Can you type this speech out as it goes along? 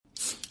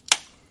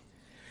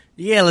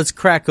Yeah, let's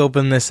crack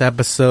open this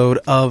episode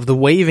of The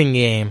Waving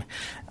Game.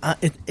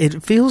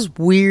 It feels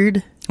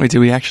weird. Wait, did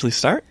we actually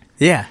start?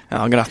 Yeah. Oh,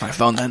 I'll get off my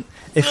phone then.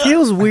 It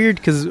feels weird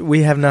because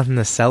we have nothing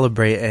to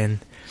celebrate, and,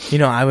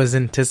 I was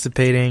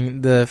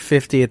anticipating the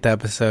 50th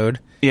episode.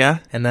 Yeah?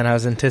 And then I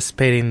was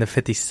anticipating the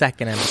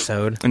 52nd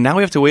episode. And now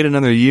we have to wait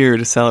another year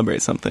to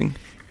celebrate something.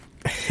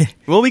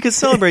 Well, we could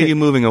celebrate you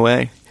moving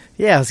away.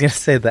 Yeah, I was going to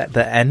say that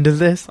the end of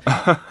this,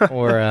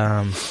 or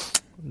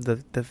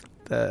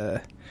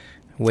the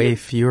way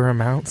fewer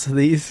amounts of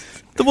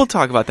these. We'll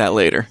talk about that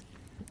later.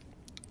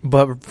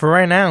 But for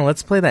right now,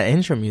 let's play that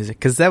intro music,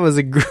 because that was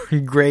a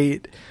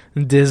great,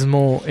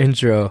 dismal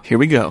intro. Here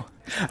we go.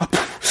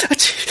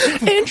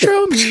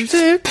 Intro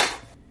music.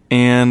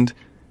 And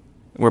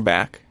we're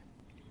back.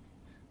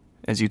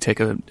 As you take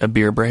a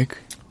beer break.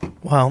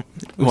 Well,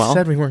 we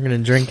said we weren't going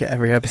to drink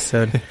every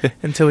episode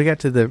until we got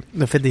to the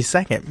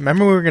 52nd.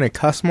 Remember we were going to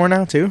cuss more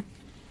now, too?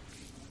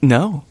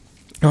 No.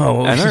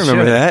 Oh, I don't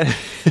remember that.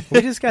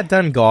 We just got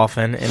done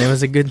golfing, and it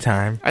was a good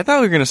time. I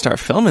thought we were going to start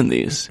filming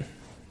these.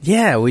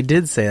 Yeah, we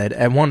did say that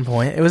at one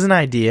point. It was an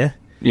idea.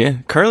 Yeah,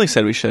 Curly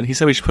said we should. He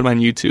said we should put them on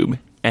YouTube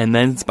and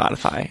then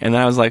Spotify. And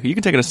then I was like, you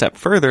can take it a step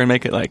further and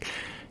make it like,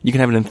 you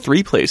can have it in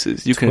 3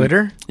 places.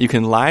 Twitter? You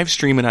can live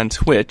stream it on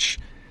Twitch.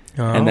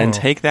 And then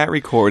take that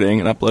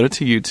recording and upload it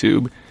to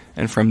YouTube,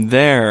 and from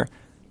there,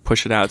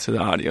 push it out to the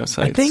audio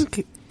sites. I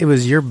think it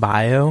was your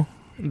bio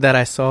that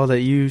I saw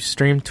that you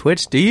streamed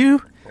Twitch. Do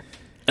you?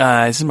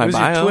 It's in my bio.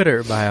 It was your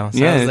Twitter bio.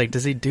 So I was like,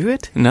 does he do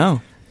it?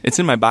 No. It's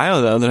in my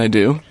bio, though, that I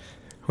do.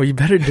 Well, you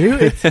better do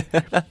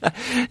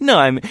it. No,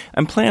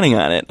 I'm planning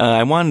on it.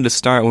 I wanted to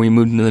start when we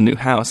moved into the new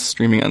house,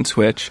 streaming on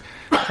Twitch,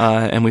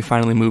 and we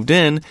finally moved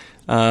in.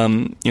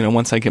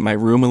 Once I get my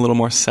room a little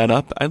more set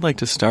up, I'd like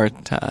to start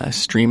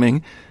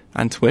streaming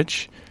on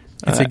Twitch.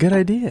 It's a good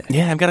idea.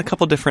 Yeah, I've got a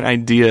couple different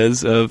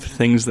ideas of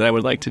things that I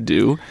would like to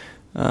do.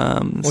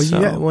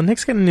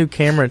 Nick's got a new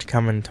camera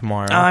coming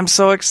tomorrow. Oh, I'm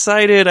so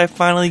excited! I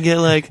finally get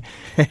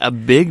a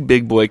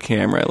big boy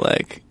camera.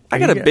 I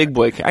got a big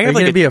boy camera. Are you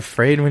going to be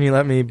afraid when you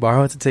let me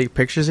borrow it to take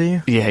pictures of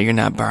you? Yeah, you're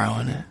not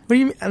borrowing it. What do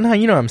you mean? No,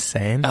 you know what I'm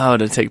saying. Oh,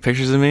 to take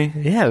pictures of me?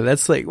 Yeah,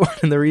 that's one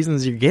of the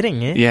reasons you're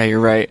getting it. Yeah, you're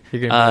right.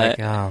 You're going to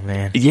be oh,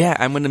 man. Yeah,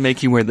 I'm going to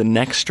make you wear the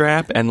neck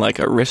strap and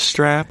a wrist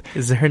strap.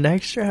 Is there a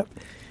neck strap?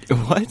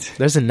 What?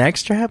 There's a neck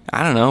strap?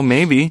 I don't know,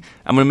 maybe.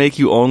 I'm going to make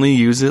you only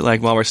use it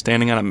while we're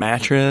standing on a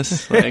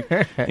mattress.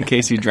 In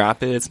case you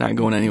drop it, it's not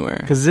going anywhere.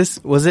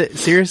 Because was it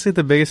seriously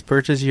the biggest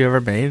purchase you ever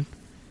made?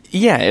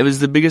 Yeah, it was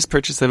the biggest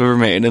purchase I've ever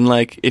made. And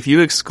if you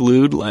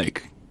exclude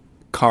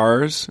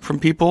cars from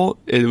people,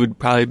 it would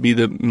probably be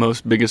the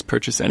most biggest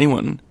purchase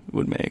anyone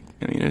would make.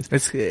 I mean,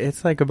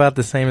 it's about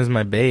the same as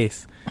my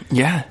bass.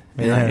 Yeah.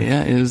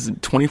 It was a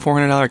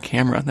 $2,400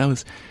 camera. That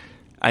was,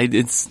 I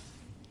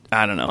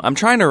don't know. I'm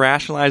trying to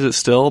rationalize it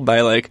still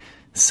by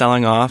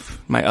selling off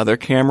my other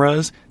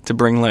cameras to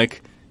bring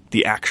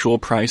the actual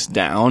price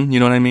down. You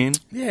know what I mean?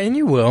 Yeah, and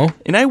you will.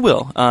 And I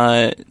will.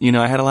 I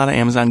had a lot of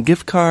Amazon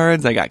gift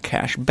cards. I got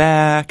cash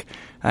back.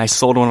 I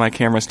sold one of my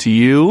cameras to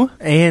you.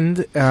 And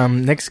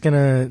Nick's going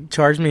to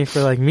charge me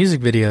for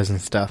music videos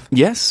and stuff.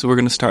 Yes, we're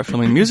going to start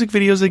filming music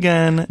videos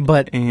again.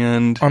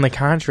 And on the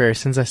contrary,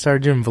 since I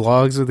started doing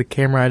vlogs with the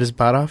camera I just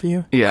bought off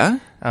you. Yeah?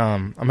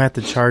 I'm going to have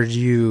to charge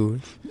you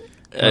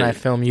when I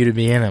film you to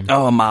be in them.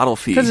 Oh, a model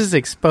fee. Because it's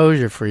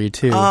exposure for you,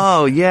 too.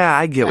 Oh, yeah,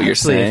 I get what you're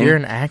saying. If you're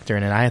an actor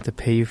in it, I have to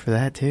pay you for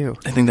that, too.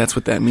 I think that's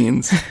what that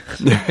means.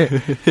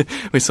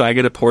 Wait, so I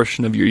get a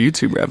portion of your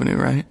YouTube revenue,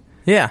 right?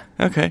 Yeah.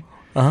 Okay.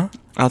 Uh-huh.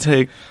 I'll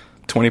take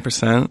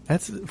 20%.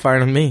 That's fine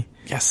with me.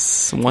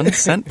 Yes, 1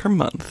 cent per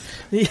month.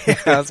 Yeah,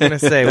 I was going to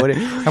say,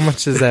 how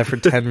much is that for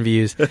 10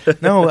 views?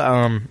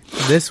 No,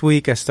 this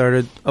week I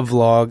started a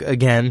vlog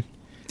again.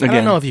 I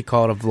don't know if you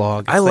call it a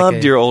vlog. I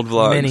loved your old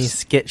vlogs. Mini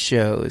skit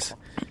shows.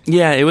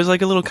 Yeah, it was a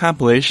little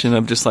compilation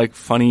of just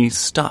funny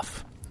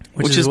stuff,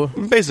 which is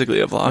basically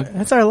a vlog.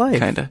 That's our life.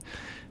 Kind of.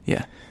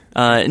 Yeah.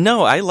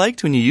 No, I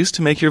liked when you used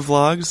to make your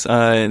vlogs.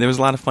 There was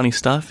a lot of funny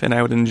stuff, and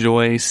I would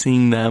enjoy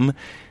seeing them.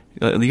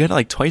 You had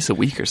it twice a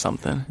week or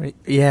something.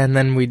 Yeah, and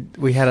then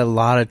we had a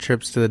lot of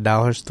trips to the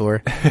dollar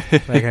store.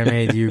 I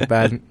made you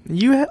bad.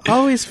 You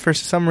always, for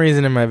some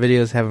reason, in my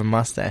videos have a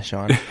mustache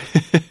on. Do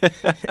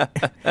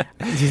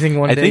you think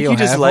one day you'll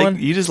have one?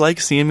 You just like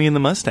seeing me in the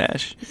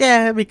mustache.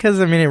 Yeah, because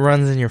it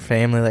runs in your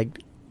family.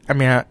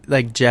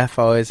 Jeff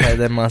always had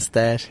that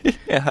mustache.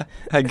 Yeah,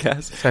 I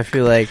guess. So I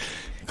feel like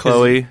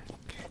Chloe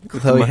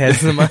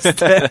has the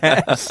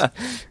mustache.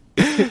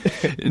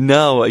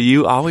 No,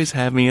 you always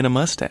have me in a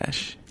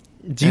mustache.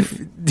 Do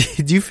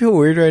you feel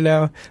weird right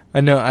now? I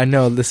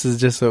know this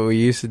is just what we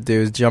used to do,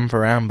 is jump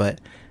around,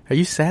 but are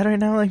you sad right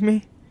now like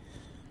me?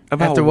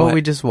 After what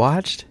we just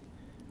watched?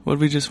 What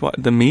did we just watch?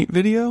 The meat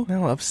video?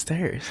 No,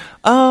 upstairs.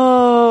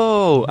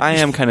 Oh, I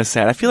am kind of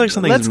sad. I feel like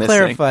something's missing.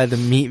 Let's clarify the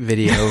meat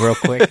video real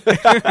quick.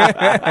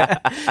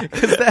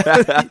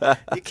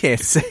 You can't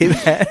say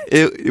that.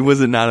 It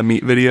was it not a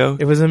meat video?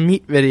 It was a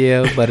meat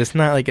video, but it's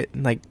not like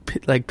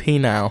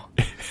penile.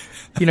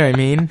 You know what I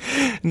mean?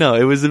 No,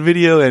 it was a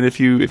video, and if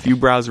you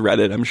browse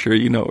Reddit, I'm sure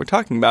you know what we're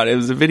talking about. It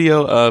was a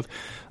video of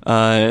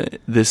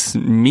this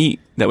meat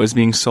that was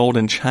being sold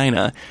in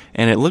China,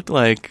 and it looked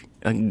like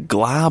a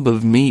glob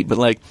of meat, but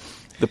like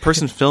the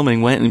person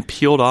filming went and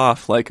peeled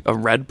off like a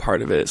red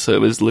part of it, so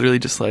it was literally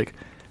just like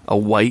a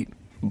white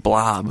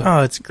blob.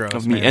 Oh, it's gross,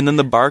 of meat. man. And then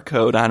the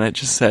barcode on it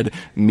just said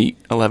meat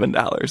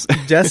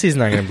 $11. Jesse's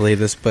not going to believe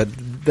this, but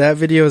that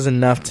video is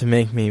enough to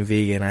make me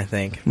vegan, I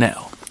think.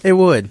 No. It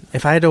would.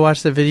 If I had to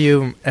watch the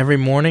video every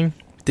morning,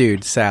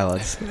 dude,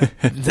 salads.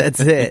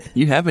 That's it.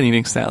 You have been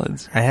eating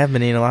salads. I have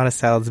been eating a lot of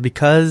salads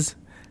because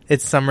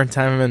it's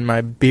summertime and my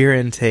beer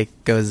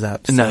intake goes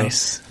up. So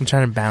nice. I'm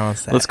trying to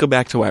balance that. Let's go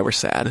back to why we're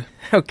sad.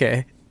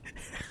 Okay.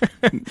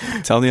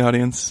 Tell the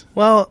audience.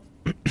 Well,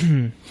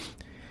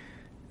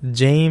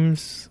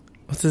 James,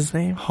 what's his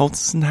name?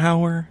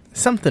 Holzenhauer?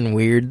 Something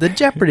weird. The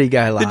Jeopardy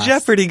guy lost. The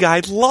Jeopardy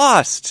guy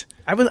lost.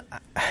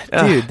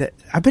 Dude,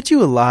 I bet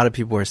you a lot of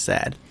people were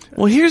sad.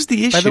 Well, here's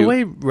the issue. By the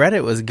way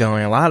Reddit was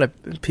going, a lot of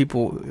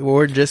people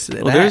were just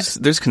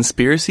there's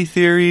conspiracy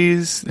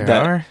theories. There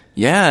are?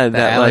 Yeah.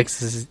 That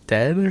Alex is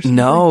dead or something?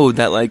 No,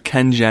 that like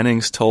Ken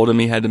Jennings told him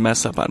he had to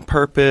mess up on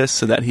purpose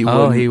so that he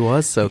wouldn't. Oh, he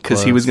was so close.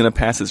 Because he was going to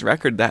pass his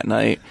record that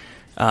night.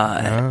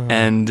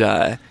 And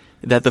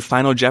that the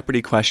final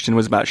Jeopardy question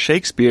was about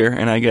Shakespeare,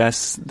 and I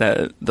guess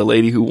that the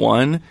lady who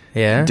won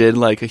did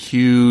like a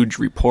huge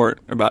report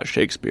about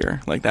Shakespeare.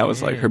 Like that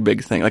was like her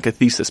big thing, like a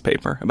thesis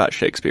paper about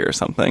Shakespeare or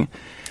something.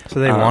 So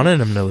they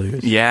wanted him to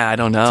lose. Yeah, I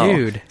don't know.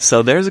 Dude.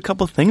 So there's a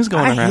couple things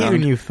going around. I hate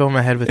when you fill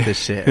my head with this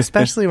shit,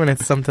 especially when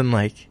it's something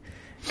like...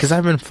 Because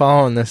I've been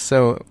following this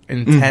so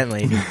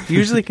intently.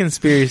 Usually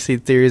conspiracy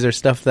theories are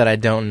stuff that I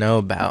don't know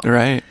about.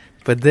 Right.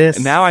 But this...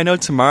 Now I know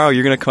tomorrow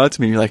you're going to come up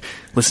to me and you're like,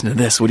 listen to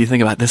this. What do you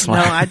think about this one?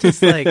 No, I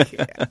just like...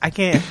 I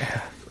can't...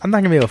 I'm not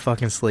going to be able to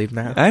fucking sleep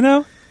now. I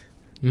know.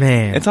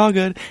 Man. It's all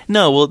good.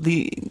 No, well,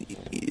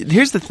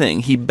 here's the thing.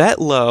 He bet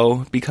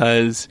low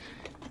because...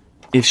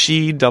 If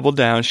she doubled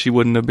down, she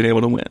wouldn't have been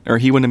able to win, or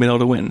he wouldn't have been able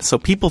to win. So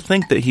people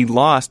think that he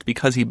lost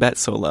because he bet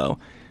so low,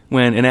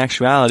 when in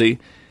actuality,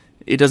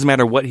 it doesn't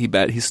matter what he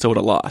bet, he still would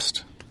have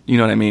lost. You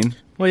know what I mean?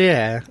 Well,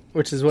 yeah,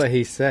 which is what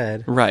he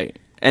said. Right.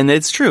 And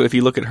it's true. If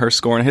you look at her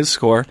score and his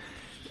score,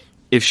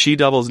 if she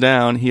doubles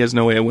down, he has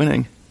no way of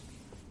winning.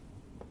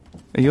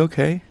 Are you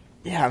okay?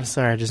 Yeah, I'm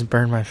sorry. I just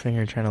burned my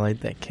finger trying to light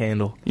that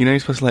candle. You know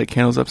you're supposed to light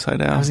candles upside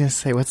down. I was going to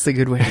say, what's the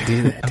good way to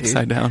do that, dude?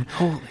 Upside down.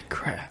 Holy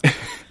crap.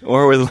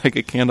 Or with like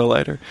a candle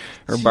lighter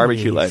or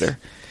barbecue lighter.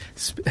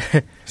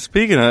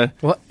 Speaking of...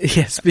 Well,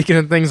 yeah, speaking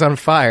of things on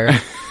fire,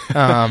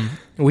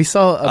 we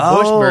saw a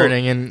bush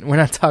burning, and we're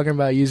not talking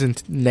about using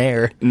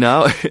Nair.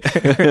 No.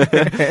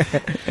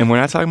 And we're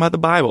not talking about the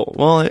Bible.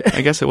 Well,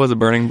 I guess it was a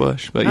burning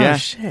bush, but yeah. Oh,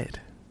 shit.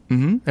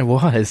 Mm-hmm. It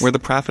was. We're the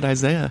prophet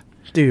Isaiah.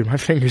 Dude, my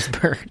finger's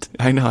burnt.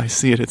 I know, I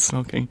see it. It's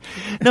smoking.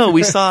 No,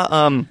 we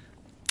saw...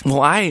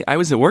 well, I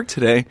was at work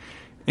today,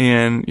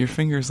 and your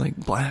finger's like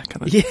black.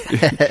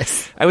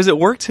 Yes. I was at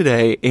work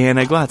today, and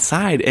I go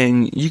outside,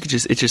 and it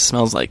just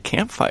smells like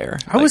campfire.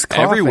 I was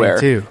coughing everywhere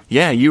too.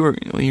 Yeah, you're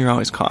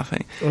always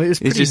coughing. Well, it was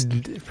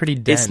pretty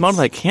dense. It smelled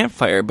like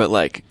campfire, but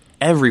like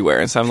everywhere.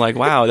 And so I'm like,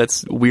 wow,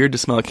 that's weird to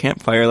smell a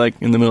campfire like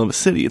in the middle of the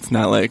city. It's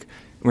not like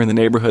we're in the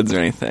neighborhoods or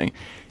anything.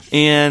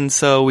 And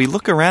so we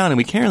look around, and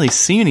we can't really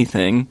see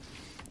anything.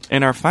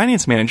 And our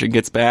finance manager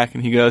gets back,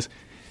 and he goes,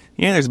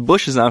 yeah, there's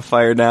bushes on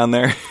fire down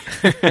there.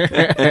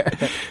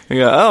 We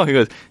go, oh, he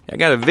goes, I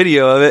got a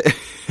video of it.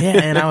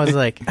 Yeah, and I was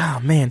like, oh,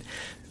 man.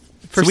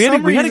 So we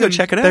had to go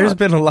check it out. There's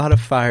been a lot of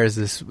fires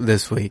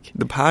this week.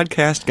 The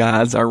podcast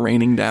gods are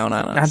raining down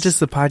on us. Not just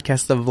the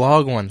podcast, the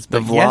vlog ones. But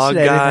the vlog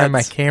yesterday gods. I didn't have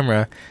my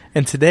camera.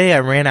 And today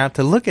I ran out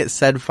to look at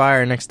said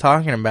fire Nick's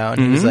talking about.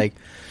 And he was like,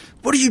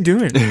 what are you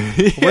doing?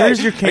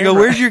 Where's your camera? I go,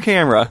 where's your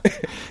camera?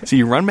 So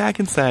you run back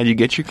inside, you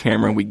get your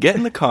camera, we get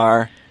in the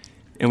car,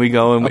 and we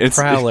go, and it's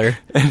prowler.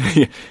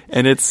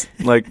 And it's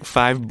like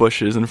 5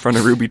 bushes in front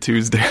of Ruby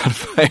Tuesday on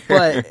fire.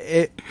 But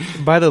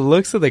by the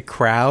looks of the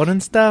crowd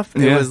and stuff,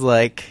 it was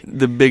like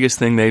the biggest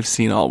thing they've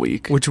seen all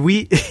week. Which some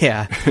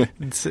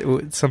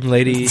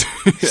lady,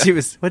 she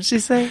was, what'd she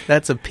say?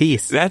 That's a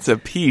piece. That's a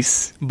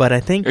piece. But I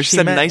think she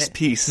said nice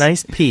piece.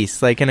 Nice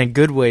piece, like in a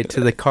good way to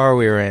the car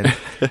we were in.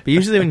 But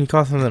usually when you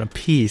call something a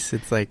piece,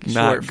 it's like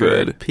not short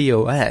good. For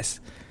POS.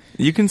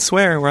 You can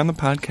swear. We're on the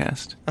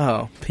podcast.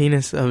 Oh,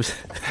 penis of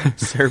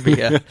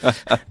Serbia.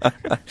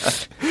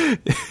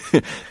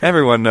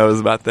 Everyone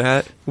knows about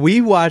that. We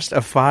watched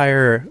a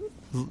fire.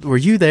 Were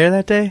you there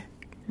that day?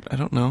 I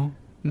don't know.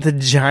 The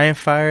giant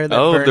fire that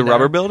burned the down?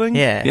 rubber building?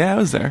 Yeah. Yeah, I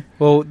was there.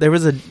 Well, there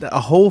was a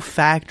whole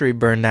factory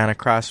burned down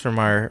across from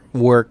our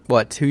work,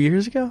 2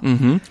 years ago?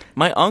 Mm-hmm.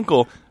 My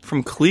uncle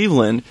from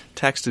Cleveland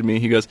texted me.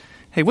 He goes,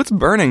 hey, what's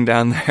burning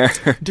down there?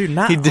 Dude,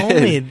 not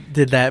only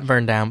did that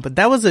burn down, but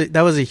that was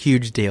a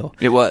huge deal.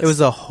 It was. It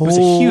was a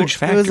huge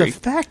factory. It was a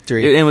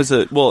factory.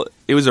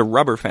 It was a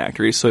rubber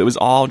factory, so it was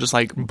all just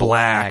like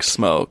black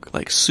smoke,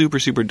 like super,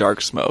 super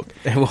dark smoke.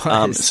 It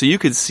was. So you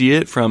could see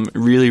it from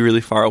really,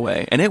 really far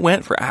away. And it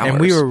went for hours.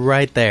 And we were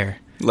right there.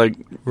 Like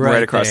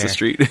right across the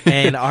street.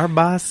 And our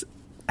boss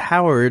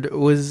Howard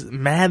was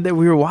mad that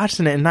we were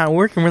watching it and not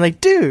working. We're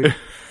like, dude,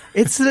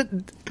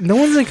 no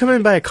one's gonna come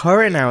in by a car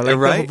right now. Like,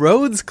 right? The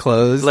road's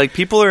closed. Like,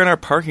 people are in our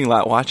parking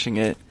lot watching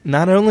it.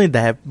 Not only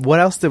that, what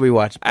else did we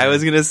watch? I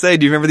was gonna say,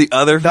 do you remember the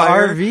other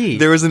fire? RV.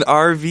 There was an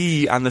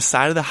RV on the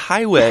side of the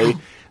highway,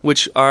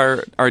 which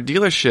our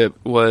dealership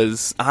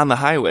was on the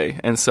highway,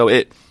 and so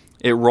it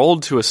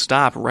rolled to a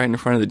stop right in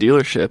front of the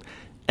dealership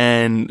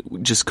and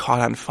just caught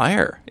on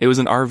fire. It was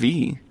an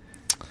RV.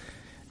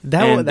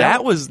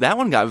 That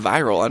one got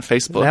viral on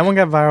Facebook. That one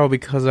got viral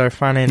because our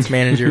finance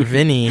manager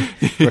Vinny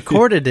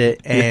recorded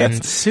it, and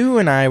yes. Sue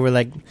and I were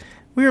like,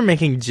 we were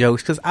making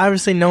jokes because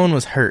obviously no one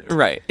was hurt.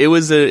 Right. It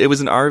was an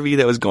RV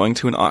that was going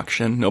to an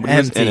auction. Nobody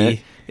was in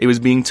it. It was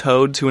being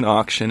towed to an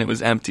auction. It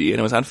was empty and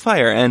it was on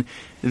fire. And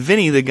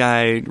Vinny, the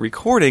guy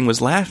recording,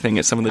 was laughing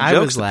at some of the jokes. I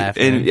was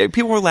laughing. And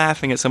people were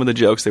laughing at some of the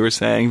jokes they were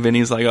saying.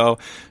 Vinny's like, "Oh,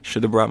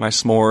 should have brought my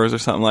s'mores" or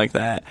something like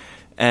that.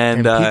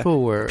 And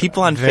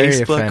people on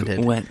Facebook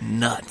offended. Went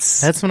nuts.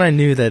 That's when I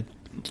knew that,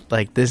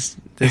 like, this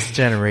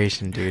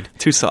generation, dude.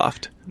 Too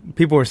soft.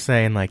 People were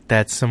saying, like,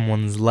 that's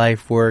someone's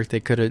life work.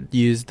 They could have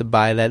used to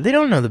buy that. They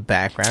don't know the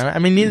background. I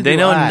mean, neither they do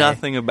know I.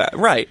 Nothing about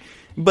right.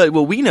 But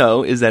what we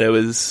know is that there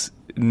was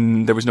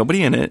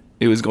nobody in it.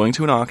 It was going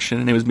to an auction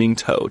and it was being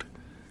towed.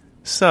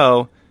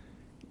 So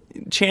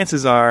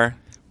chances are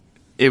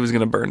it was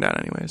going to burn down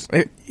anyways.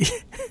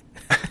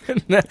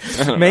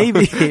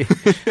 Maybe.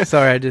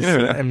 Sorry,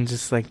 I'm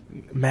just like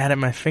mad at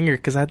my finger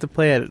because I have to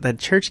play at that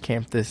church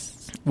camp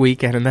this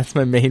weekend, and that's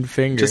my main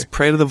finger. Just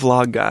pray to the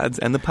vlog gods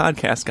and the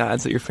podcast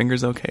gods that your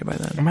finger's okay by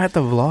then. I'm at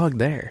the vlog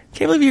there.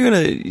 Can't believe you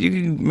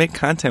can make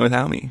content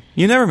without me.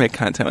 You never make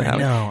content without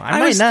me. No, I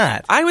might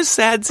not. I was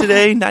sad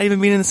today, not even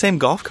being in the same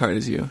golf cart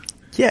as you.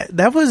 Yeah,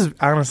 that was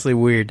honestly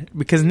weird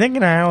because Nick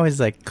and I are always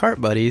like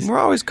cart buddies. We're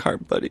always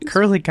cart buddies.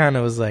 Curly kind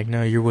of was like,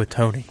 "No, you're with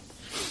Tony."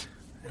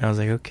 I was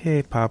like,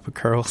 okay, Papa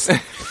Curls. So,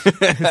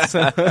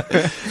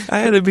 I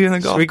had to be in the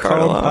golf cart. Should we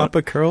call him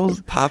Papa Curls?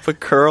 Papa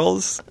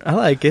Curls? I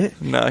like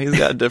it. No, he's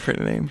got a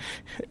different name.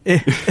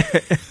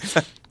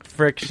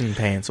 Friction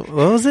pants. What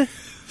was it?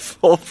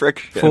 Full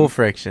friction. Full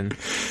friction.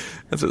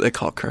 That's what they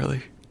call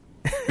Curly.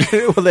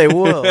 Well, they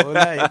will.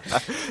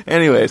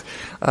 Anyways,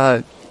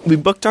 we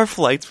booked our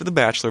flights for the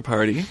bachelor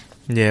party.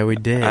 Yeah, we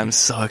did. I'm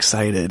so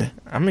excited.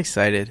 I'm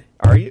excited.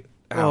 Are you?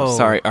 Oh,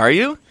 sorry. Are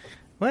you?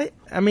 What?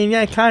 I mean,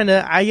 yeah, kind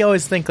of. I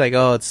always think, like,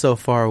 oh, it's so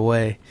far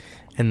away.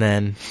 And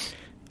then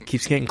it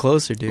keeps getting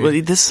closer, dude.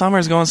 Well, this summer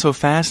is going so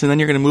fast, and then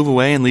you're going to move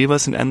away and leave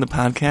us and end the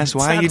podcast.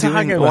 Why are you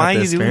doing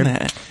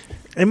that?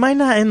 It might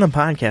not end the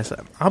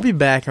podcast. I'll be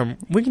back.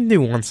 We can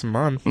do once a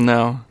month.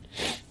 No.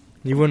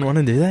 You wouldn't want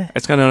to do that? I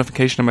just got a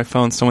notification on my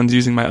phone. Someone's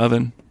using my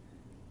oven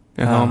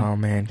at home. Oh,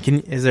 man.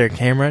 Is there a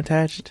camera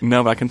attached?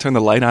 No, but I can turn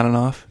the light on and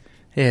off.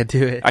 Yeah,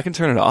 do it. I can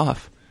turn it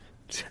off.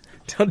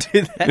 Don't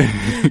do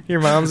that.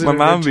 Your mom's going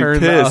to turn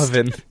the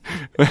oven.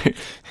 Wait,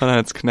 hold on,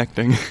 it's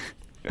connecting.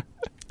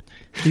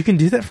 You can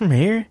do that from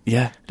here?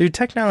 Yeah. Dude,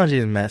 technology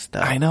is messed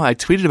up. I know. I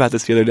tweeted about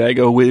this the other day. I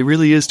go, it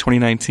really is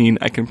 2019.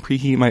 I can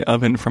preheat my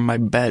oven from my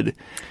bed.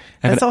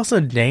 That's also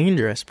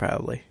dangerous,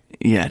 probably.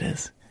 Yeah, it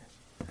is.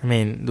 I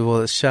mean,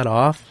 will it shut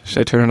off? Should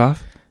I turn it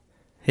off?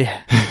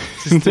 Yeah.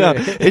 No,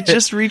 it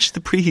just reached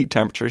the preheat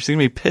temperature. She's going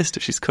to be pissed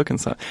if she's cooking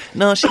something.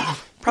 No, she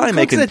probably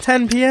making it at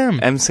 10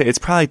 p.m. I'm saying it's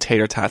probably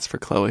tater tots for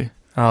Chloe.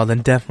 Oh,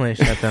 then definitely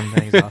shut them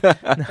things off.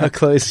 No,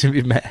 Chloe's should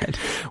be mad.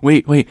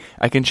 Wait.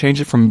 I can change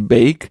it from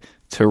bake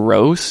to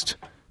roast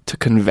to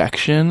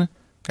convection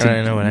to I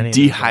don't know what I need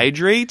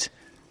dehydrate.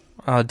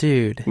 Oh,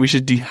 dude. We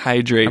should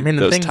dehydrate. I mean,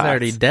 the those thing's tots.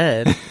 Already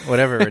dead.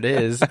 Whatever it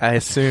is, I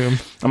assume.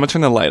 I'm going to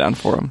turn the light on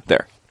for them.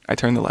 There. I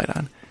turned the light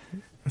on.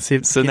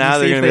 So now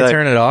they're going to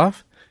turn it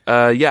off?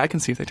 Yeah, I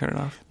can see if they turn it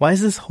off. Why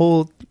is this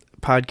whole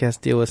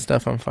podcast deal with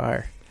stuff on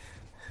fire?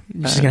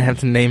 You're just going to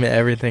have to name it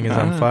everything is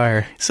on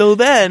fire. So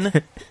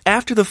then,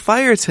 after the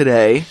fire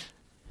today,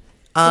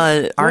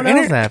 our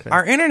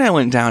internet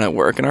went down at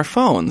work and our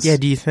phones. Yeah,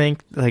 do you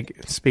think, like,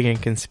 speaking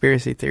of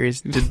conspiracy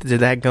theories, did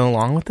that go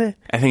along with it?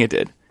 I think it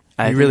did.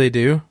 You really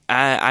do?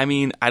 I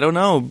mean, I don't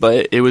know,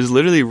 but it was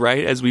literally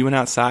right as we went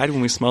outside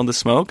when we smelled the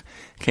smoke,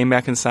 came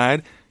back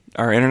inside,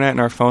 our internet and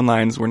our phone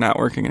lines were not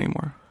working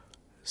anymore.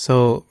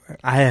 So,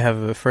 I have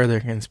a further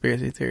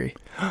conspiracy theory.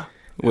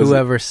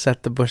 Whoever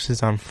set the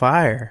bushes on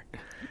fire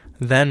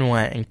then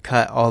went and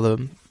cut all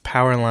the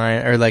power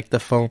line, or like the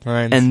phone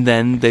lines. And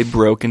then they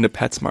broke into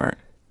PetSmart.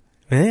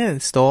 Yeah,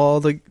 stole all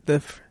the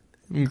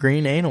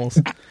green anals.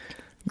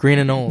 Green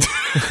anoles.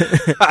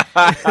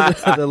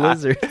 The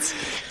lizards.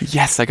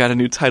 Yes, I got a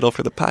new title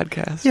for the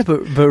podcast. Yeah, but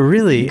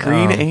really...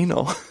 Green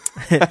anal.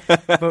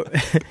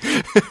 It's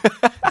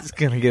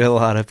going to get a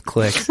lot of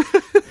clicks.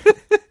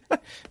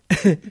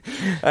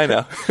 I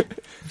know.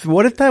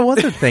 What if that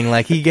was a thing?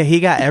 Like he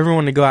got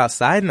everyone to go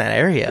outside in that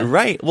area,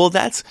 right? Well,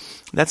 that's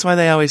why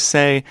they always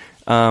say,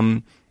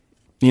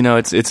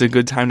 it's a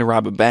good time to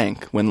rob a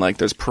bank when like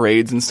there's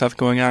parades and stuff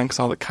going on because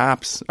all the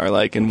cops are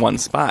like in one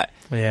spot.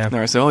 Yeah, and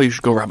they say, "Oh, you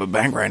should go rob a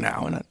bank right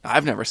now." And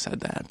I've never said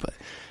that, but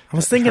I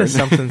was thinking of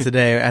something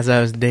today as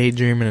I was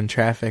daydreaming in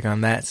traffic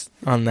on that.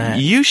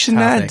 You should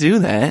topic. not do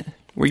that.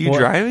 Were you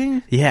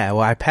driving? Yeah,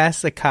 well, I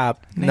passed the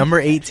cop, number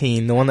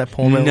 18, the one that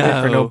pulled me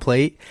over for no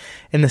plate,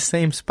 in the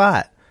same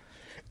spot.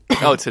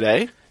 Oh,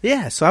 today?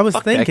 Yeah, so I was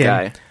thinking,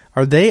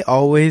 are they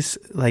always,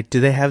 like, do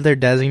they have their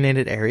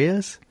designated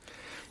areas?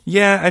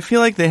 Yeah, I feel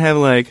like they have,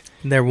 like...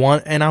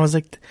 And I was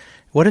like,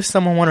 what if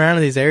someone went around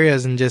to these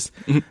areas and just,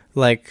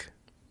 like,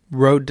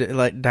 wrote,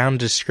 like, down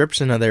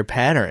description of their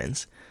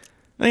patterns?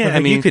 Yeah, like, I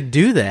mean, you could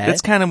do that.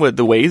 That's kind of what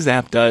the Waze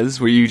app does,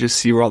 where you just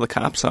see where all the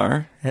cops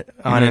are. Oh,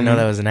 I didn't know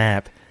that was an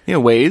app. Yeah,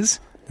 Waze.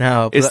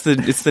 No, it's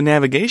the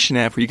navigation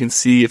app where you can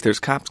see if there's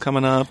cops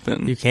coming up.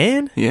 And you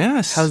can?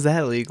 Yes. How's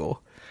that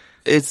legal?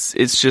 It's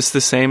just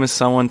the same as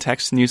someone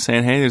texting you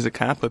saying, "Hey, there's a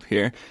cop up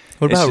here."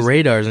 What about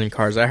radars in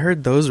cars? I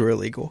heard those were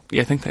illegal.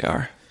 Yeah, I think they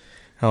are.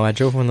 Oh, I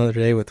drove one the other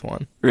day with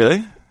one.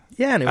 Really?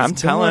 Yeah, and it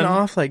was going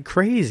off like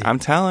crazy. I'm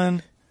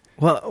telling.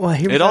 Well,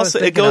 here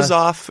it goes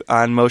off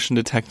on motion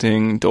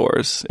detecting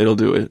doors. It'll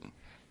do it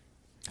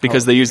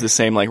because they use the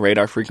same like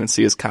radar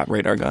frequency as cop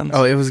radar guns.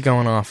 Oh, it was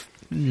going off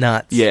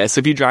nuts. Yeah, so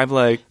if you drive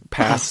like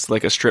past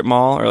like a strip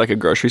mall or like a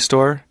grocery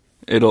store,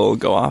 it'll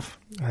go off.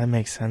 That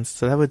makes sense.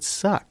 So that would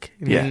suck.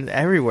 I mean,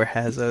 everywhere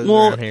has those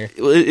around here.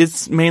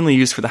 It's mainly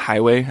used for the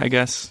highway, I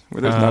guess,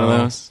 where there's none of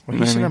those. Well,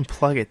 you should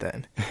unplug it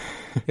then.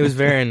 It was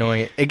very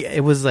annoying.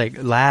 It was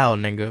like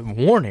loud and go,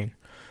 warning.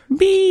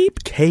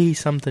 Beep, K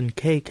something,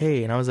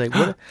 KK. And I was like,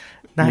 what?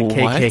 Not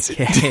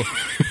KKK.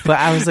 But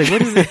I was like,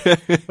 what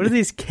are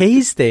these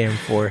K's stand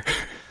for?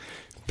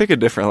 Pick a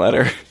different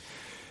letter.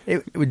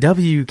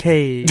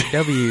 WKW.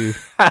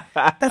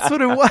 That's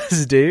what it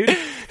was, dude.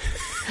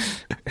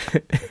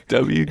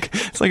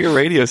 It's like a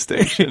radio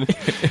station.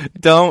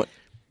 Don't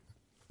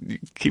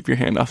keep your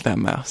hand off that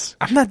mouse.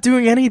 I'm not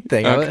doing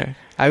anything. Okay.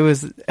 I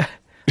was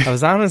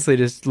honestly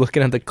just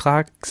looking at the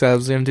clock because I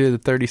was going to do the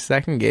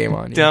 30-second game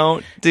on you.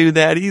 Don't do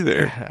that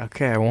either.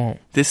 Okay, I won't.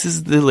 This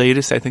is the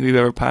latest I think we've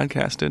ever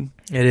podcasted.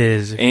 It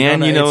is.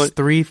 And you know it's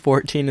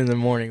 3:14 in the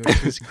morning,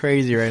 which is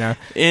crazy right now.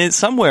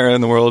 Somewhere in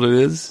the world it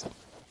is.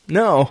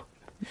 No.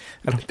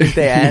 I don't think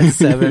they add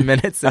 7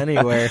 minutes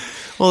anywhere.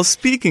 Well,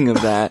 speaking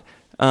of that,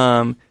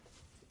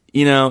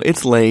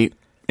 it's late.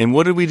 And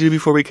what did we do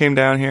before we came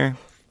down here?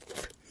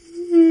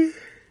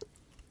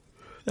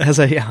 As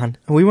I yawn.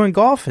 We went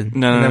golfing.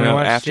 No.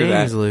 After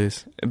James that.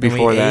 lose.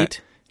 Before that.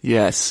 Ate.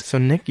 Yes. So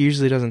Nick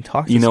usually doesn't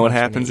talk to You know what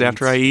happens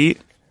after I eat?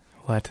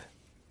 What?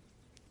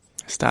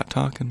 Stop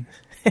talking.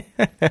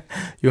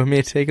 You want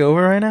me to take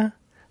over right now?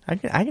 I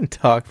can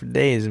talk for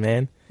days,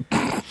 man.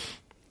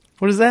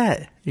 What is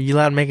that? Are you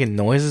allowed making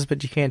noises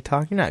but you can't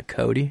talk? You're not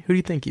Cody. Who do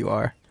you think you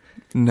are?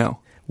 No.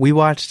 We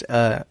watched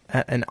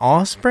an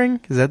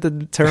offspring. Is that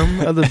the term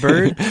of the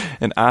bird?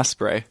 An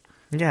osprey.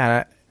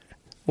 Yeah.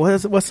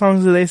 What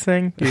songs do they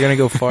sing? You're gonna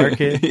go far,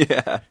 kid?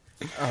 Yeah.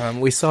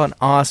 We saw an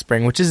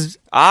offspring, which is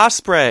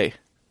osprey.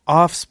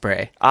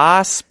 Offspray.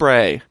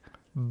 Osprey.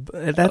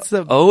 That's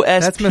the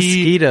that's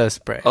mosquito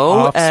spray.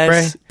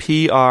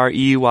 OSPREY.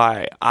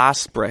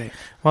 Osprey.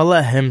 Well, I'll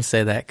let him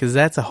say that because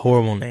that's a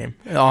horrible name.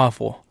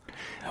 Awful.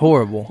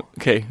 Horrible.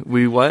 Okay,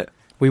 we what?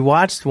 We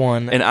watched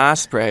an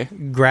osprey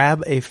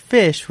grab a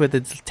fish with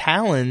its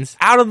talons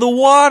out of the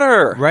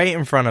water right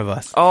in front of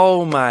us.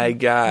 Oh my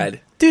god.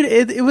 Dude,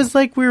 it was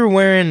like we were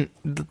wearing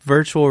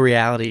virtual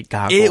reality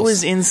goggles. It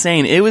was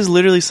insane. It was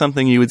literally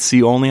something you would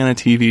see only on a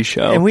TV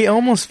show. And we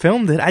almost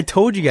filmed it. I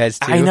told you guys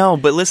to. I know,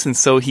 but listen,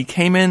 so he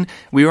came in,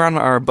 we were on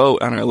our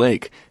boat, on our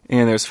lake,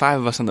 and there's 5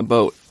 of us on the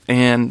boat.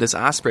 And this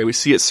osprey, we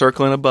see it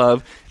circling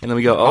above, and then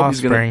we go, he's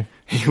going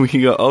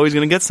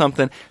to get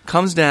something.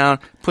 Comes down,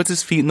 puts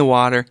his feet in the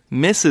water,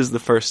 misses the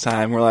first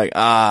time. We're like,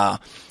 And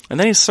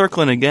then he's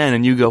circling again,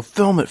 and you go,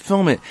 film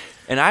it.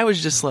 And I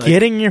was just like...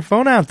 Getting your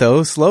phone out,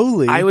 though,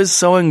 slowly. I was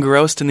so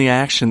engrossed in the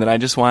action that I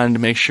just wanted to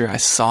make sure I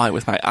saw it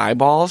with my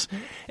eyeballs.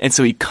 And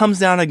so he comes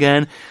down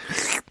again,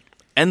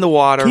 and the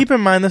water... Keep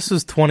in mind, this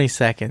was 20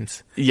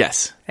 seconds.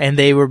 Yes. And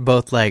they were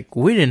both like,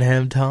 we didn't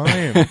have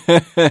time.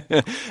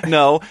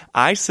 No,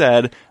 I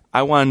said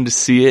I wanted to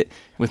see it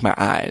with my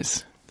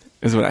eyes.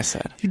 Is what I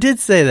said. You did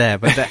say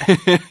that, but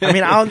I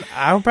mean,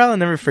 I'll probably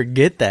never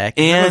forget that.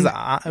 And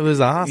it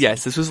was awesome.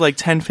 Yes, this was like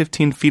 10,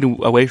 15 feet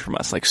away from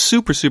us, like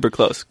super, super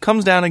close.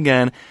 Comes down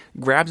again,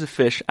 grabs a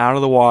fish out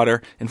of the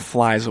water, and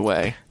flies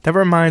away. That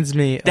reminds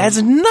me.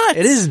 That's nuts.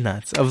 It is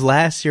nuts. Of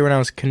last year when I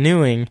was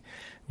canoeing,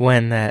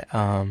 when that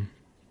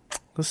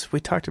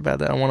we talked about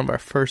that on one of our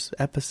first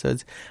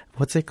episodes.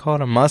 What's it called?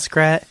 A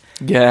muskrat?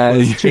 Yeah.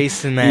 Was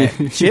chasing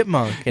that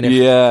chipmunk. And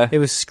it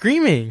was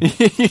screaming.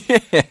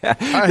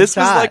 Yeah. This was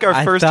like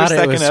our first or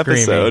second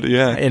episode.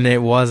 Yeah. And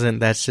it wasn't.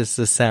 That's just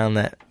the sound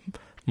that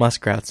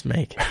muskrats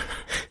make.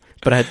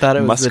 But I thought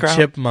it was the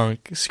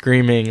chipmunk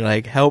screaming,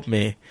 like, help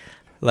me.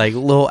 Like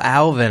little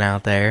Alvin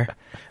out there.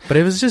 But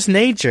it was just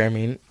nature. I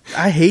mean,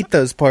 I hate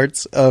those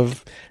parts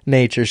of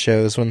nature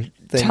shows when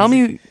things...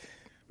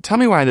 Tell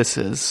me why this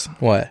is.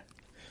 What?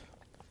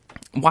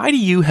 Why do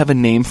you have a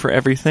name for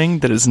everything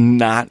that is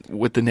not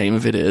what the name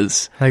of it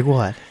is? Like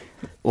what?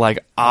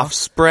 Like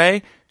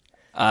Offspray?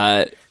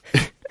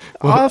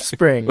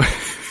 Offspring.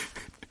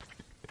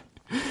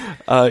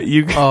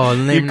 Name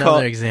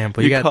another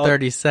example. You got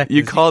 30 seconds.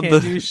 You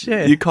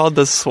called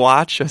the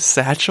swatch a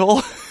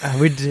satchel.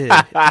 We did.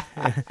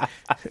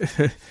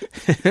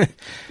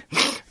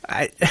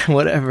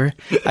 Whatever.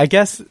 I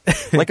guess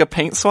like a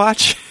paint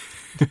swatch.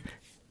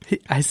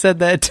 I said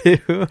that too.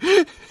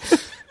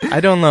 I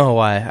don't know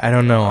why.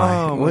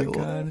 Oh my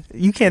God!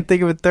 You can't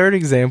think of a third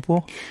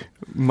example.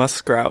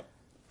 Muskrat.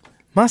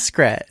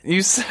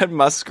 You said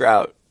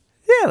muskrat.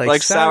 Yeah,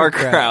 like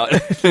sauerkraut.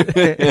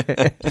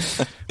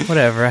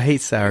 Whatever. I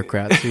hate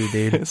sauerkraut too,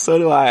 dude. So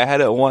do I. I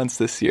had it once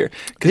this year.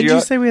 Did you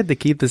say we had to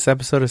keep this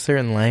episode a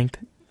certain length?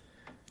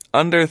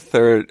 Under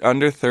 30,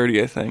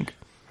 I think.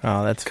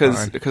 Oh, that's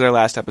fine. Because our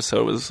last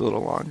episode was a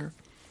little longer.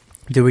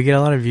 Did we get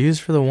a lot of views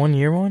for the 1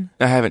 year one?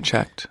 I haven't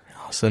checked.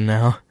 Oh, so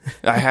now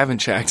I haven't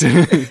checked.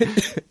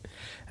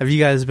 Have you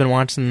guys been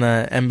watching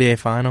the NBA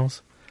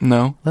Finals?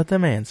 No. Let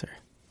them answer.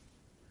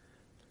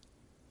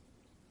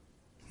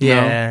 No.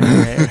 Yeah.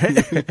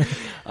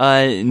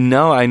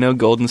 No, I know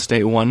Golden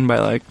State won by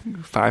like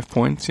 5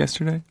 points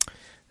yesterday.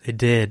 They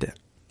did.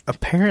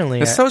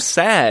 Apparently. It's so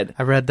sad.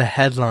 I read the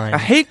headline. I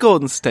hate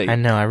Golden State. I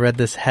know. I read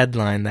this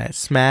headline that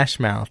Smash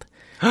Mouth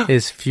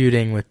is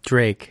feuding with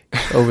Drake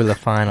over the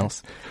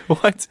finals.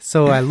 What?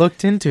 So I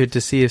looked into it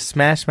to see if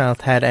Smash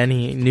Mouth had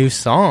any new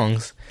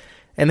songs,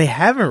 and they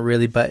haven't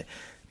really, but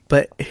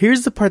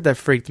here's the part that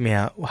freaked me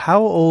out.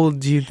 How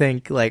old do you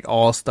think like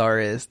All Star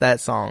is,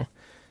 that song?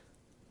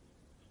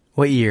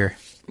 What year?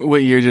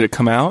 What year did it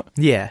come out?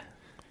 Yeah.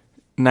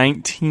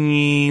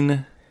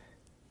 19...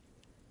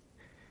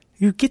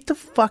 You get the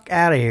fuck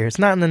out of here. It's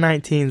not in the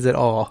 19s at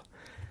all.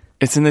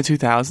 It's in the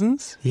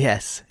 2000s?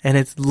 Yes, and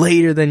it's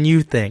later than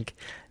you think.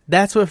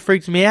 That's what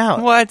freaked me out.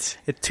 What?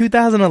 It's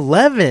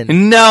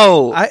 2011.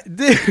 No!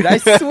 Dude, I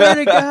swear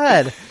to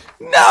God.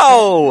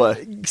 No!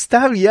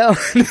 Stop yelling.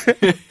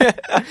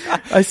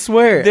 I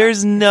swear.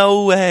 There's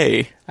no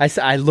way.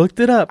 I looked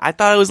it up. I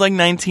thought it was like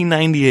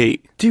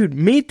 1998. Dude,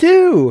 me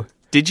too.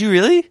 Did you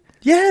really?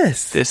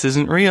 Yes. This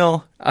isn't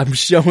real. I'm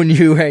showing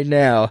you right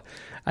now.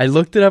 I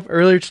looked it up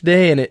earlier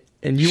today,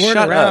 and you weren't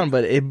around,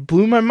 but it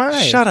blew my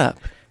mind. Shut up.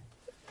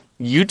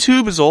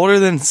 YouTube is older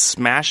than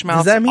Smash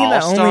Mouth. Does that mean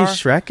All-Star? that only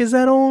Shrek is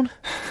that old?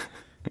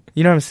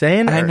 You know what I'm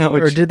saying? I know.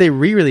 Or did they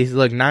re-release it?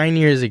 Look, 9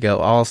 years ago,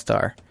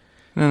 All-Star.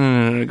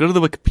 No. Go to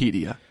the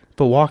Wikipedia.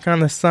 But Walk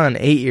on the Sun,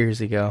 8 years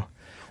ago.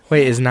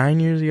 Wait, is 9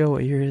 years ago?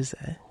 What year is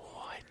that?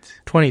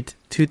 What?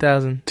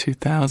 2000.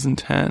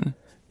 2010.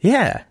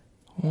 Yeah.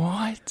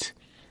 What?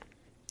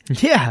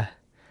 Yeah.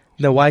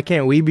 The Why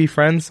Can't We Be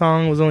Friends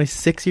song was only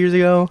 6 years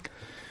ago.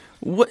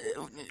 What?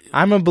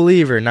 I'm a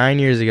Believer, 9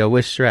 years ago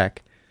with Shrek.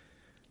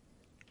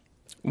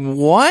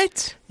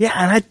 What? Yeah,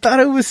 and I thought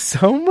it was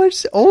so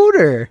much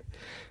older.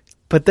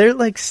 But they're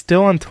like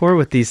still on tour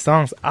with these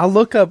songs. I'll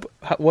look up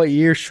what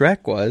year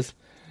Shrek was.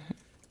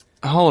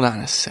 Hold on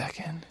a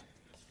second.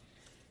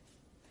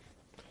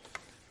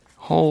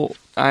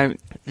 Yeah,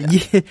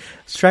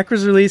 Shrek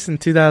was released in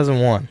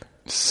 2001.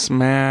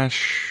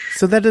 Smash.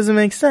 So that doesn't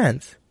make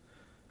sense.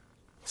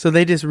 So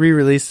they just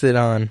re-released it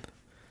on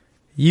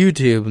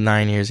YouTube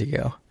 9 years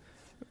ago.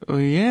 Oh,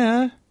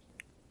 yeah.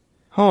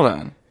 Hold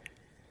on.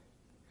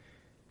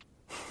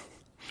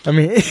 I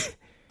mean,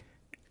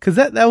 because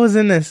that was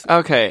in this.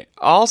 Okay,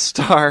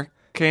 All-Star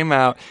came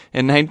out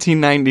in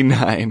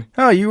 1999.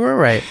 Oh, you were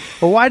right.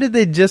 Well, why did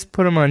they just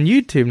put them on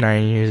YouTube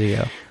 9 years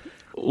ago?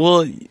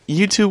 Well,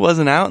 YouTube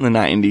wasn't out in the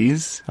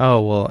 90s.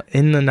 Oh, well,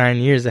 in the 9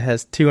 years, it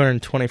has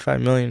 225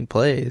 million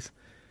plays.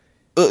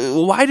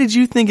 Why did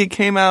you think it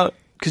came out?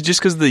 Just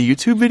because of the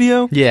YouTube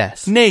video?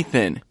 Yes.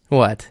 Nathan.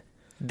 What?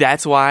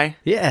 That's why?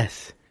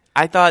 Yes.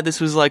 I thought this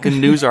was like a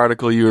news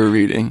article you were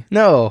reading.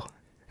 No.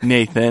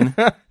 Nathan.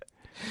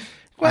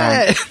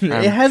 What?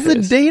 It has a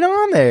date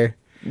on there.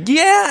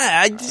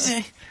 Yeah.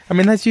 I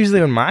mean, that's usually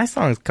when my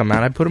songs come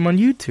out. I put them on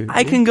YouTube.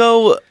 I can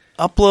go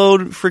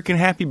upload freaking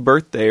Happy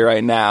Birthday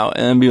right now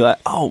and be like,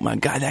 oh my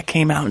God, that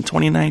came out in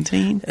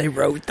 2019? They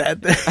wrote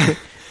that.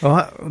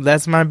 Well,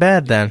 that's my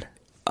bad then.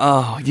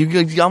 Oh,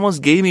 you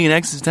almost gave me an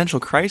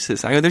existential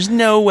crisis. I go, there's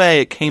no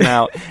way it came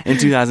out in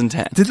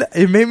 2010.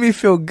 It made me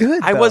feel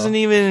good, though. I wasn't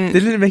even...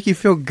 Didn't it make you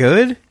feel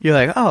good? You're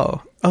like,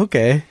 oh,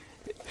 okay.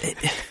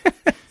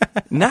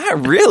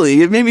 Not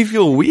really. It made me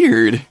feel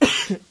weird.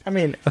 I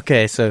mean,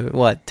 okay, so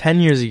what? 10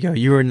 years ago,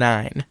 you were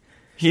 9.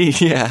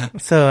 Yeah.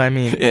 So, I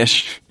mean...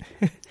 Ish.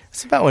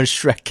 It's about when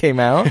Shrek came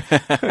out.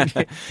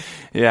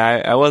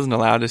 Yeah, I wasn't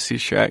allowed to see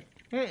Shrek.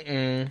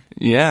 Mm-mm.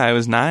 Yeah, I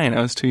was 9.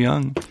 I was too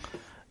young.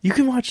 You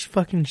can watch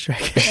fucking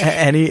Shrek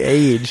at any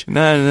age.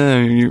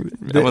 No.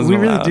 We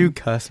really do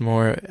cuss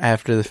more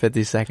after the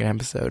 52nd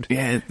episode.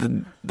 Yeah,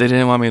 they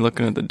didn't want me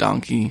looking at the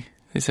donkey.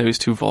 They said it was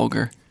too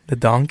vulgar. The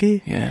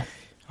donkey? Yeah.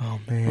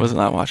 Oh, man. I wasn't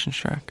allowed watching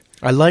Shrek.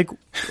 I like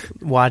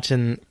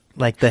watching,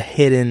 like, the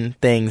hidden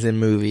things in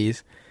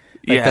movies.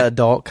 Like the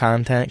adult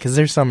content. Because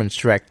there's some in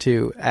Shrek,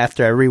 too.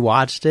 After I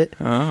rewatched it.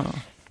 Oh.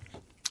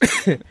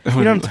 You know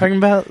what I'm talking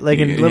about? Like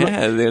in little,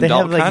 the they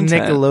adult have like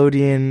content.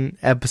 Nickelodeon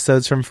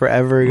episodes from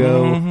forever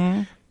ago.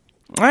 Mm-hmm.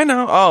 I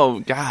know. Oh,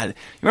 God. You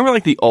remember,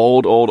 like, the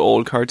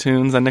old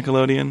cartoons on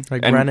Nickelodeon?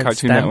 Like Ren and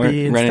Cartoon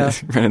Stimpy Network? and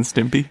stuff? Ren and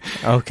Stimpy.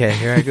 Okay,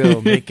 here I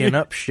go, making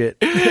up shit.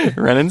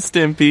 Ren and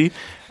Stimpy.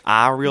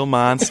 Real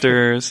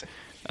Monsters.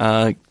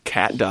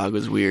 Cat Dog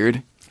was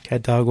weird.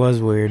 Cat Dog was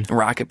weird.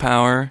 Rocket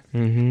Power.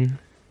 Mm-hmm.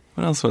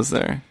 What else was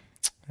there?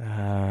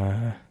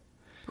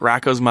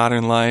 Rocko's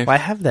Modern Life. Well, I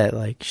have that,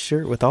 like,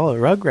 shirt with all the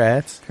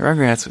Rugrats.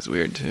 Rugrats was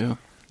weird, too.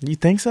 You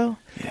think so?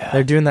 Yeah.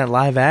 They're doing that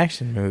live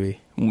action movie.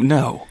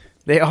 No.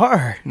 They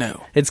are.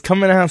 No. It's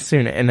coming out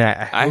soon, and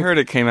I heard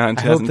it came out in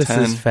 2010. I hope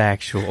this is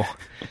factual.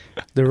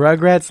 The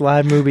Rugrats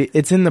live movie,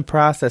 it's in the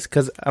process,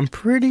 because I'm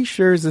pretty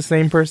sure it's the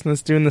same person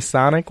that's doing the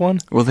Sonic one.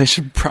 Well, they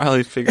should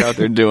probably figure out what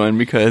they're doing,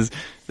 because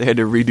they had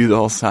to redo the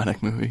whole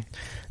Sonic movie.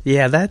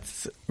 Yeah,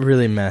 that's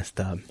really messed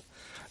up.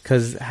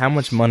 Because how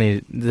much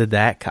money did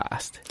that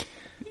cost?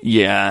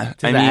 Yeah.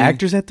 Do the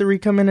actors have to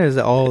re-come in, or is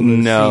it all the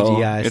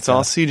CGI it's stuff?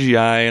 all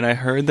CGI, and I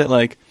heard that,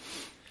 like,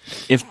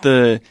 if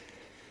the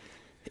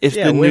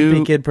Wimpy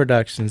new Kid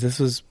Productions, this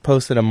was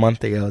posted a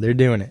month ago, they're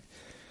doing it.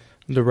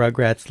 The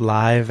Rugrats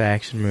live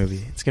action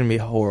movie. It's going to be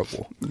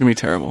horrible. It's going to be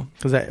terrible.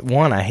 Because,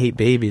 I hate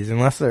babies.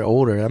 Unless they're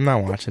older, I'm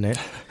not watching it.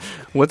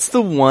 What's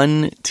the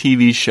one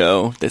TV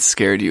show that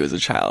scared you as a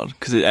child?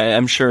 Because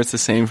I'm sure it's the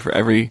same for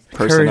every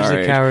person our age.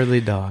 Courage the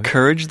Cowardly Dog.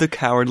 Courage the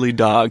Cowardly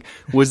Dog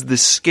was the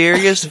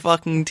scariest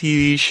fucking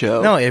TV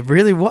show. No, it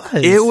really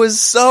was. It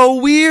was so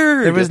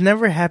weird. There was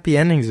never happy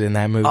endings in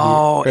that movie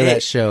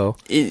that show.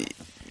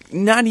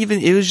 Not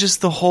even. It was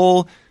just the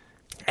whole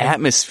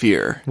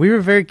atmosphere. We were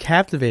very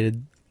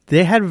captivated.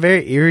 They had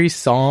very eerie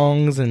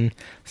songs and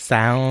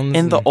sounds.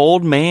 And the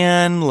old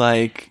man,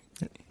 like...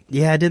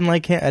 Yeah, I didn't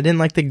like him. I didn't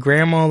like the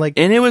grandma. Like,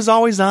 and it was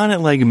always on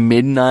at like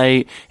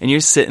midnight, and you're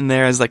sitting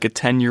there as like a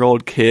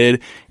 10-year-old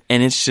kid,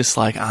 and it's just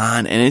like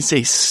on, and it's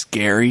a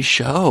scary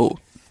show.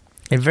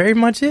 It very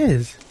much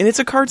is. And it's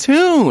a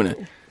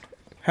cartoon.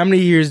 How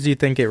many years do you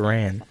think it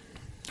ran?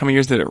 How many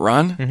years did it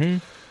run?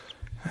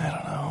 Mm-hmm. I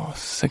don't know,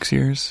 6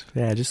 years?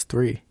 Yeah, just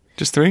 3.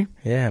 Just 3?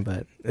 Yeah,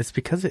 but it's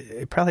because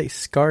it probably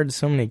scarred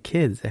so many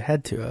kids. It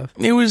had to have.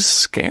 It was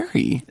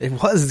scary.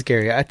 It was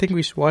scary. I think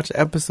we should watch the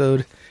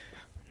episode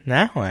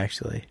now,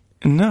 actually.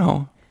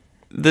 No.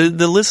 The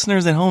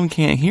listeners at home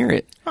can't hear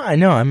it. Oh, I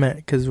know. I meant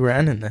because we're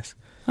ending this.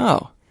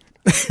 Oh.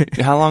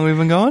 How long have we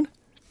been going?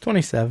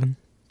 27.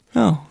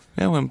 Oh,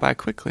 that went by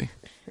quickly.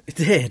 It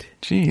did.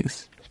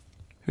 Jeez.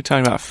 We're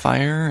talking about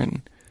fire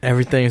and...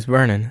 Everything is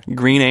burning.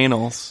 Green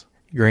anals.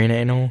 Green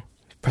anal.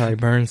 Probably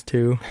burns,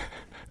 too.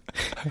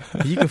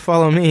 You can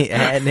follow me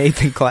at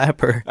Nathan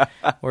Clapper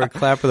or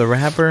Clapper the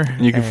Rapper.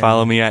 You can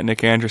follow me at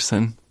Nick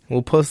Anderson.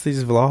 We'll post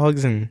these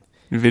vlogs and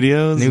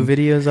videos, new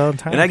videos all the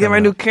time. And I get my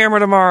new camera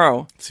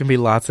tomorrow. It's going to be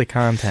lots of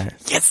content.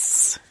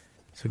 Yes!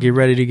 So get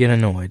ready to get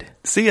annoyed.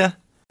 See ya.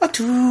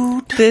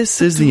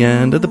 This is the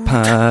end of the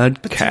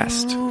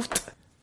podcast.